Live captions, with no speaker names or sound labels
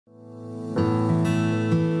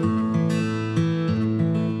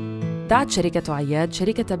دعت شركة عياد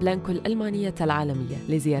شركة بلانكو الألمانية العالمية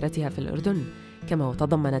لزيارتها في الأردن، كما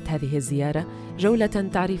وتضمنت هذه الزيارة جولة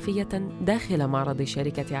تعريفية داخل معرض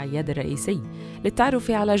شركة عياد الرئيسي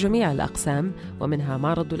للتعرف على جميع الأقسام، ومنها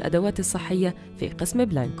معرض الأدوات الصحية في قسم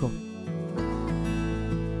بلانكو.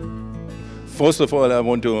 First of all, I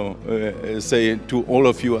want to say to all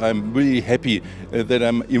of you, I'm really happy that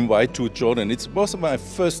I'm invited to Jordan. It was my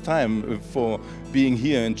first time for being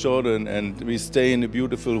here in Jordan, and we stay in a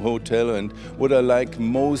beautiful hotel. And what I like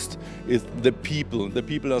most is the people. The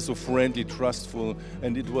people are so friendly, trustful,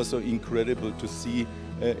 and it was so incredible to see.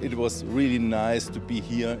 It was really nice to be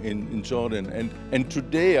here in Jordan. And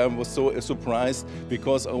today I was so surprised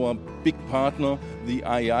because our big partner, the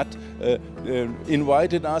Ayad,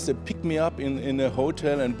 invited us and picked me up in a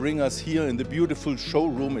hotel and bring us here in the beautiful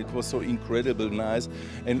showroom. It was so incredible nice.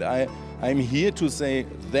 And I'm here to say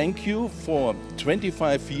thank you for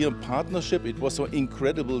 25-year partnership. It was so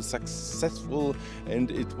incredible, successful,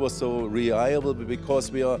 and it was so reliable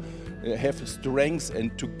because we have strengths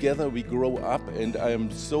and together we grow up, and I am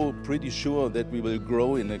so pretty sure that we will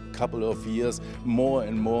grow in a couple of years more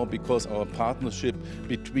and more because our partnership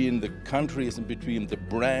between the countries and between the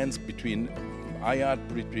brands, between Ayad,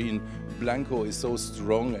 between Blanco is so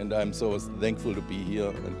strong, and I'm so thankful to be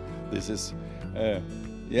here. And this is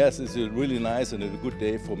yes, it's a really nice and a good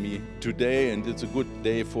day for me today, and it's a good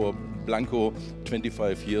day for Blanco,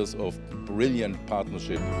 25 years of brilliant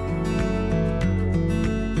partnership.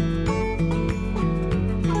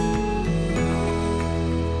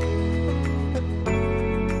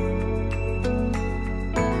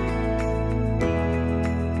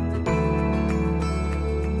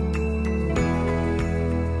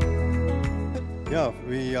 Yeah,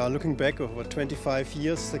 we are looking back over 25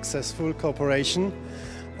 years successful cooperation,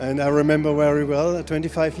 and I remember very well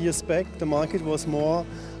 25 years back the market was more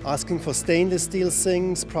asking for stainless steel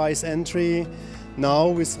sinks, price entry. Now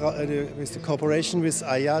with the cooperation with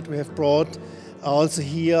Ayad we have brought also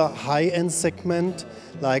here high-end segment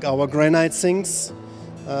like our granite sinks.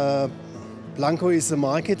 Blanco is a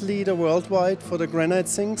market leader worldwide for the granite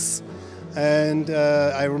sinks, and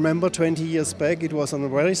I remember 20 years back it was on a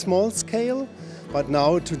very small scale. But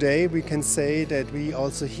now, today, we can say that we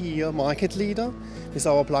also here market leader with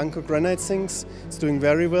our Blanco granite sinks. It's doing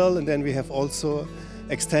very well, and then we have also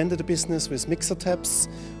extended the business with mixer taps.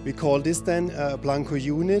 We call this then a Blanco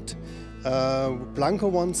unit. Blanco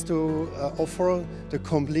wants to offer the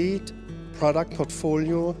complete product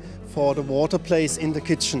portfolio for the water place in the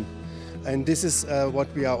kitchen. And this is what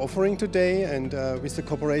we are offering today, and with the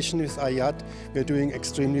cooperation with Ayad, we are doing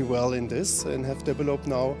extremely well in this and have developed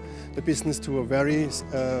now the business to a very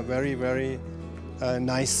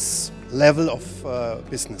nice level of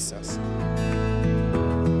business. Yes.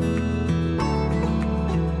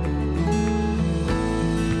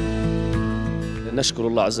 نشكر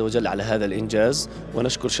الله عز وجل على هذا الإنجاز،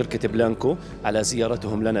 ونشكر شركة بلانكو على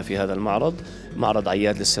زيارتهم لنا في هذا المعرض، معرض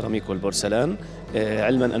عياد للسيراميك والبورسلان.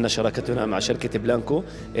 علما أن شراكتنا مع شركة بلانكو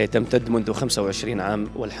تمتد منذ 25 عام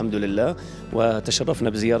والحمد لله، وتشرفنا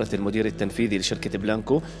بزيارة المدير التنفيذي لشركة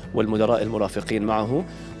بلانكو والمدراء المرافقين معه،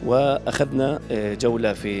 وأخذنا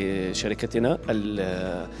جولة في شركتنا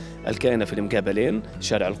الكائنة في المقابلين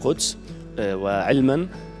شارع القدس. وعلما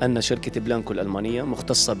أن شركة بلانكو الألمانية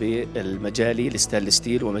مختصة بالمجالي الستانلس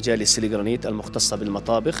ستيل ومجالي السيليغرانيت المختصة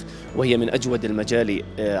بالمطابخ، وهي من أجود المجالي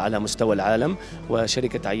على مستوى العالم.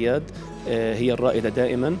 وشركة عياد هي الرائدة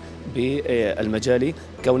دائما بالمجالي،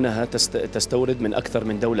 كونها تستورد من أكثر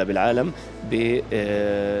من دولة بالعالم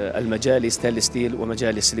بالمجالي ستانلس ستيل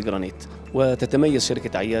ومجالي السيليغرانيت. وتتميز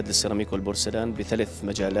شركة عياد للسيراميك والبورسلان بثلاث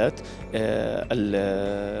مجالات: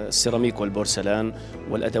 السيراميك والبورسلان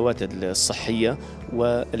والأدوات الصحية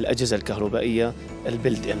والأجهزة الكهربائية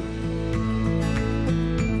البيلد إن.